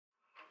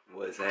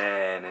What's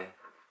happening?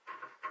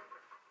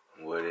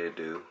 What it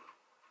do?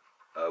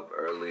 Up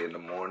early in the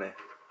morning.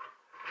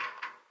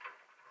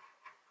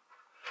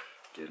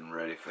 Getting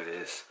ready for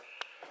this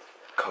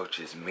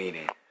coaches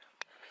meeting.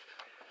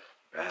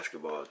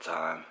 Basketball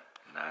time.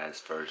 Naya's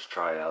first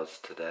tryouts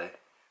today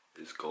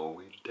is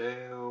going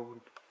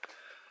down.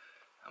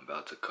 I'm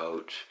about to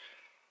coach,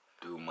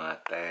 do my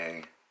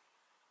thing,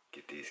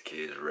 get these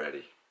kids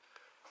ready.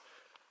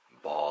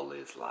 Ball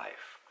is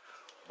life.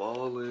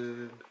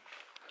 Ballin'.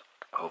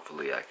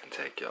 Hopefully I can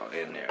take y'all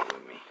in there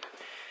with me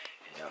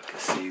and y'all can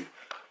see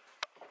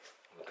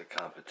what the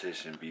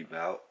competition be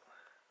about.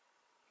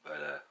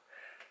 But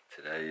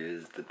today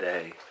is the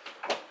day.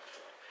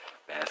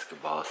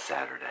 Basketball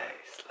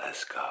Saturdays.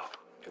 Let's go.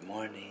 Good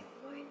morning.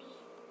 Good morning.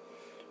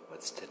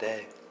 What's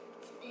today?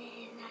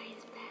 Today is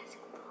Naya's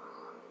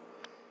basketball.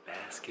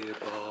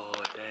 Basketball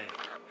day.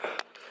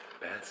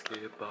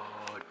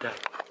 Basketball day.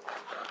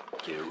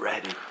 Get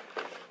ready.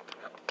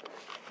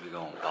 We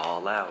gonna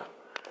ball out.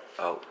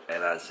 Oh,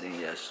 and I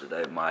seen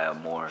yesterday Maya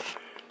Moore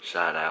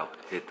shot out,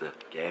 hit the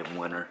game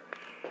winner.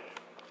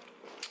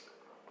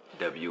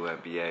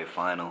 WNBA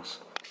finals.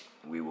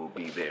 We will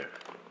be there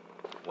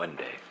one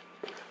day.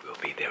 We'll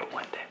be there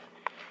one day.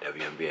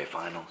 WNBA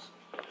finals.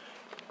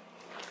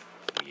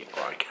 We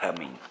are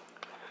coming.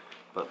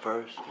 But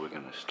first, we're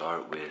gonna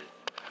start with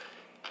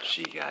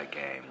She Got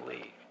Game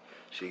League.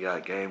 She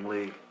Got Game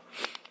League.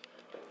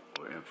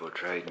 We're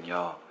infiltrating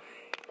y'all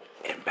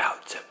and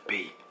about to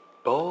be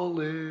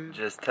bowling.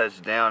 Just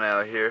touched down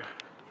out here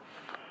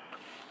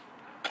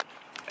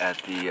at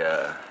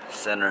the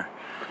center.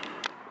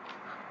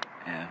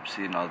 And I'm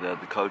seeing all the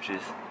other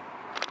coaches.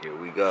 Here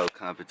we go,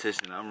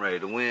 competition. I'm ready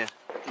to win.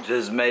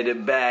 Just made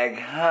it back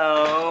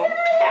home.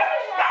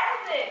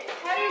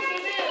 How did you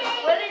do?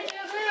 What did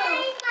you do?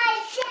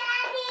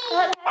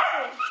 What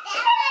happened?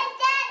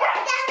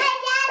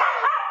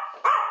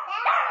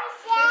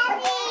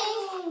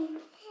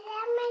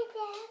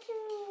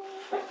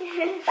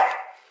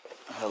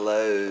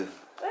 Hello.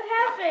 What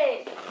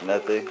happened?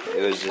 Nothing.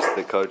 It was just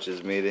the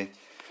coaches meeting.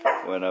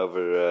 Went over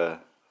the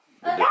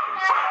different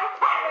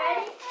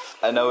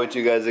stuff. I know what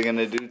you guys are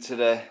gonna do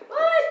today.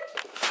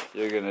 What?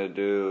 You're gonna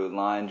do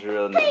line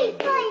drill and then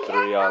do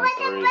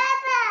 3-on-3.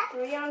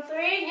 3-on-3?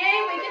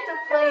 Yay, we get to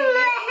play.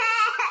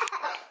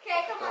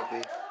 Okay, come on.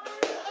 Bobby.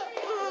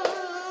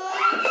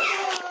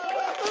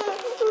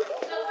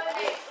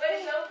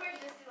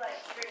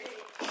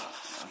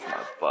 That's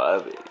my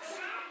Bobbies.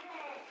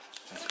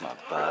 That's my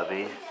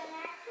Bobby.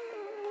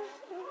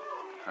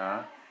 Huh?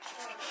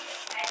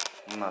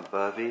 My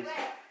Bobbies.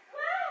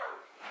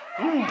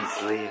 You ain't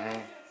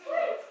sleeping.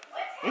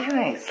 You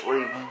ain't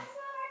sleeping.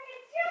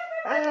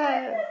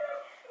 Ah.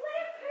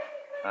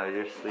 Oh,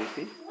 you're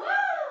sleepy?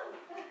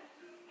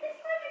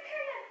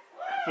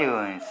 You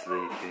ain't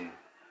sleepy.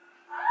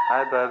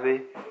 Hi,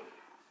 Bubby.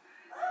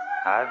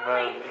 Hi,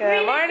 Bubby.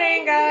 Good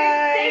morning,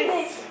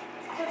 guys.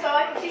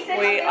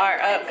 We are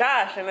up.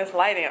 Gosh, and this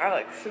lighting, I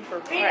look super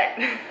bright.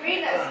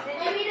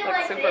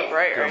 Look super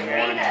bright right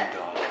here.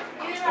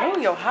 Oh,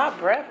 your hot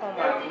breath on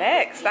my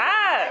neck.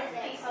 Stop.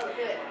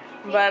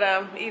 But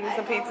eating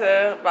some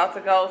pizza. About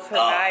to go to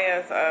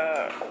Naya's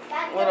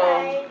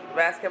little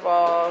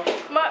basketball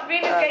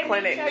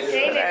clinic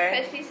today.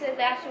 Because she said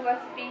that she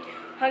wants to be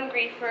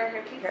hungry for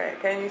her pizza. Okay,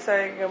 can you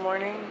say good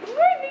morning? Good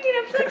morning,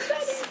 I'm so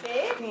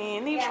excited.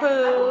 Penny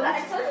Pooh.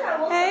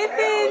 Hey,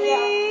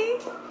 Penny.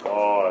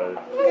 Hi.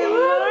 Good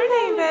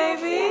morning,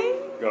 baby.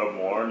 Good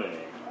morning.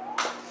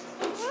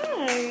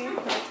 Hi.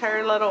 That's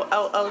her little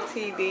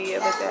OOTD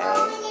of the day.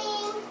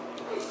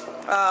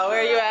 Oh,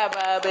 where you at,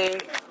 Bubby?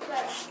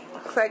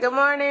 Say good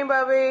morning,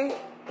 Bubby.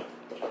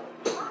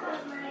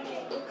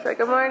 Say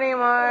good morning,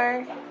 Mar.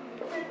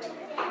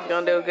 You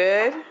gonna do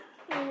good?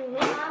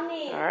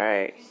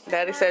 Alright.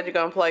 Daddy said you're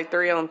gonna play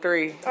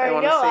 3-on-3. I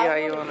want to see how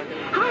you want to do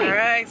it.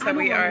 Alright, so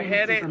we are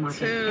headed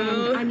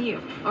to I'm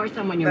you or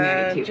someone you're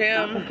married the to.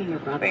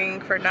 gym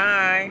thing for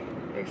Naya.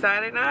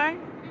 Excited, Naya?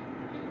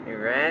 You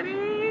ready?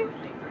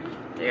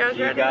 You guys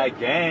She ready? got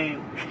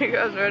game. You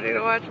guys ready to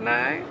watch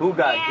Naya? Who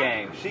got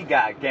game? She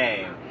got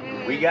game.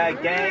 We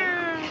got game.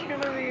 Yeah, it's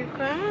gonna be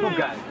fun. Who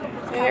got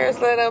game? Here's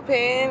little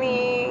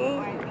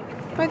Penny.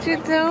 What you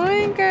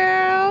doing,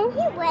 girl?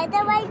 You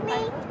weather like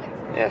me?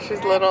 Yeah,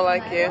 she's little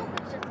like you.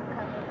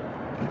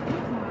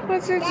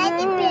 What you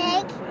doing?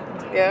 Big.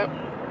 Yep.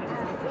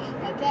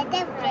 That's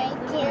a big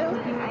too.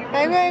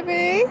 Hey,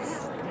 babies.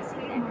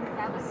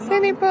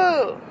 Penny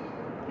Pooh.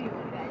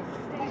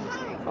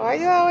 Why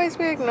you always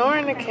be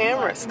ignoring the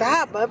camera?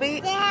 Stop,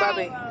 Bubby.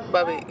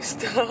 Bubby,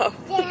 stop.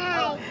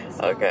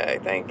 Okay,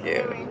 thank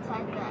you.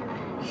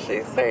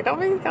 She said, don't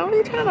be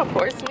trying to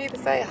force me to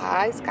say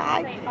hi,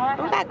 Sky.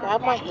 Don't I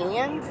grab my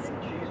hands?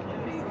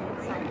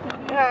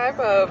 Hi,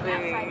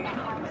 Bubby.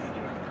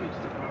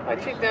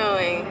 What you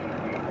doing?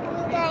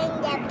 I'm going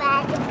to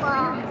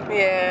basketball.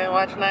 Yeah,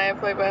 watch Naya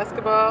play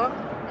basketball.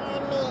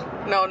 And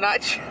me. No,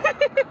 not you.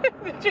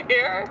 Did you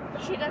hear her?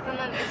 She doesn't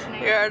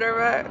understand. You heard her,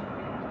 right?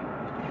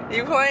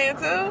 You playing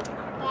too?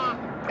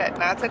 Yeah. Okay,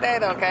 not today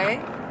though,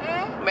 okay?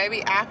 Huh?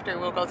 Maybe after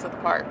we'll go to the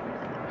park.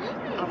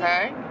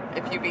 Okay?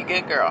 If you be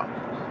good girl.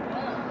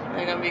 Are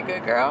you gonna be a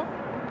good girl?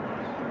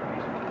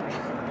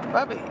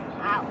 Bubby.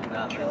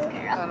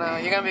 Oh no,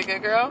 you gonna be a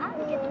good girl?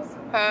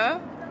 Huh?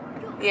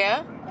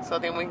 Yeah? So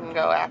then we can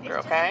go after,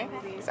 okay?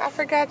 I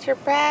forgot your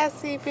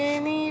passy,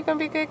 Benny. You gonna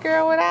be a good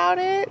girl without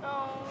it?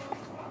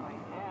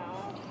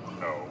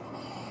 No.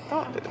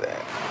 Don't do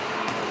that.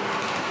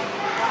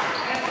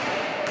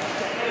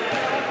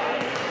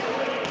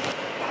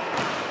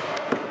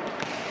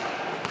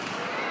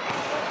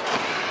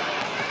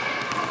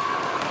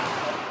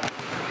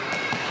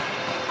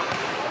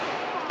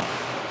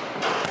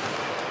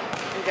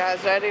 You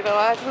guys ready to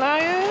watch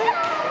Naya?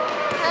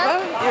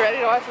 Huh? You ready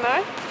to watch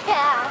Naya?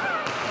 Yeah.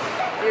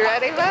 You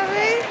ready,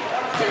 Bubby?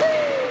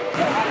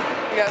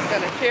 You guys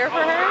gonna cheer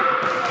for her?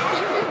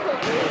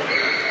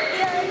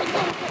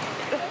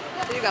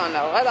 You don't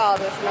know what all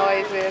this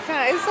noise is,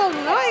 huh? It's so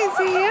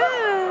noisy,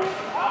 yeah.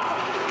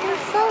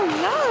 It's so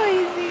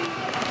noisy.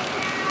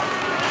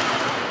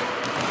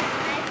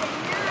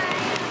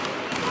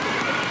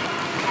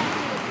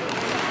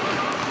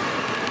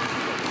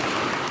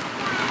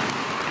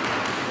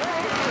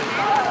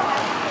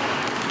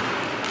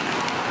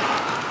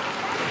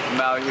 I'm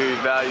out here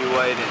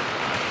evaluating.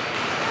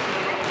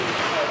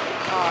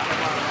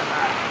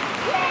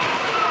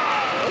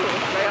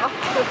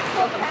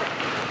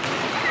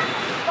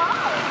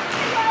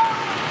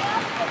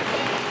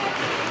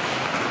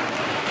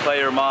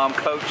 Player mom,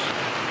 coach.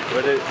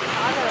 What is it?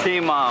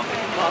 Team mom.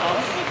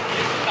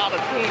 Called a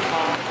team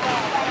mom.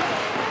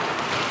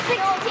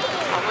 16.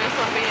 I went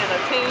from being a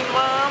team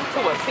mom to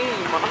a team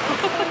mom.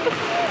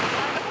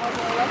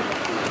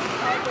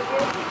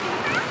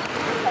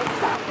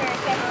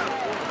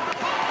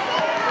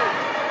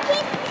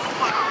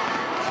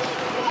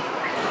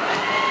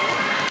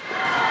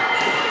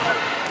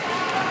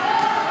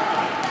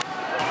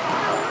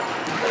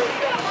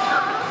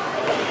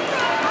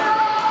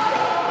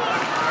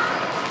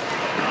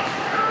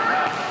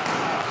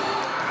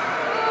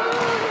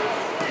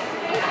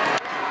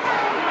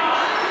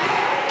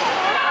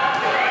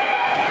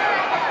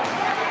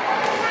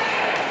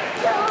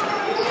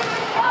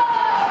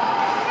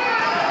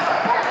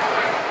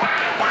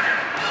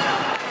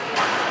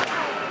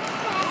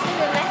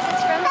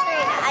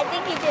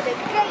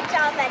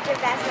 At your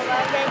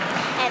basketball game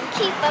and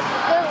keep up the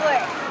good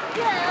work.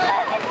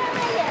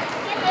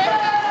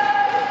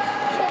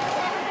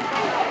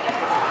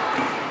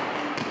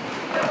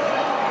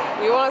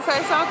 You want to say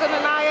something to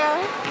Naya?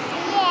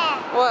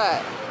 Yeah. What?